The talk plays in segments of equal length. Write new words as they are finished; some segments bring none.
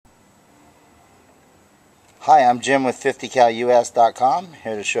Hi, I'm Jim with 50calus.com,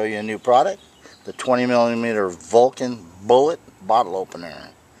 here to show you a new product, the 20mm Vulcan bullet bottle opener.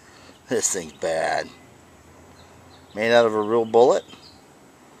 This thing's bad. Made out of a real bullet.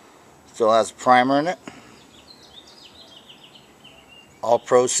 Still has primer in it. All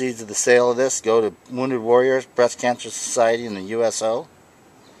proceeds of the sale of this go to Wounded Warriors Breast Cancer Society in the USO.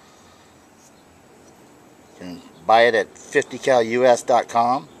 You can buy it at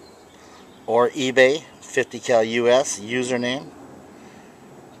 50calus.com or eBay, 50calus, username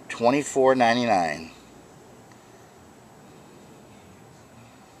 $24.99.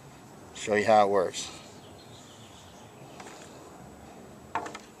 Show you how it works.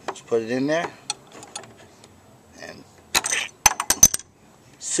 Just put it in there, and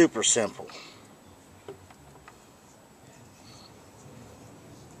super simple.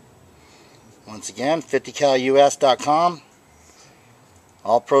 Once again, 50calus.com.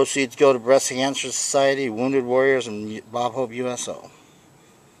 All proceeds go to Breast Cancer Society, Wounded Warriors, and Bob Hope USO.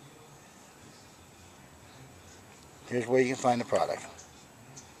 Here's where you can find the product.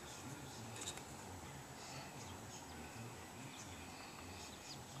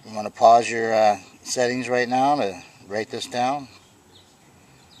 You want to pause your settings right now to write this down.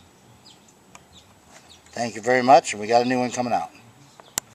 Thank you very much, and we got a new one coming out.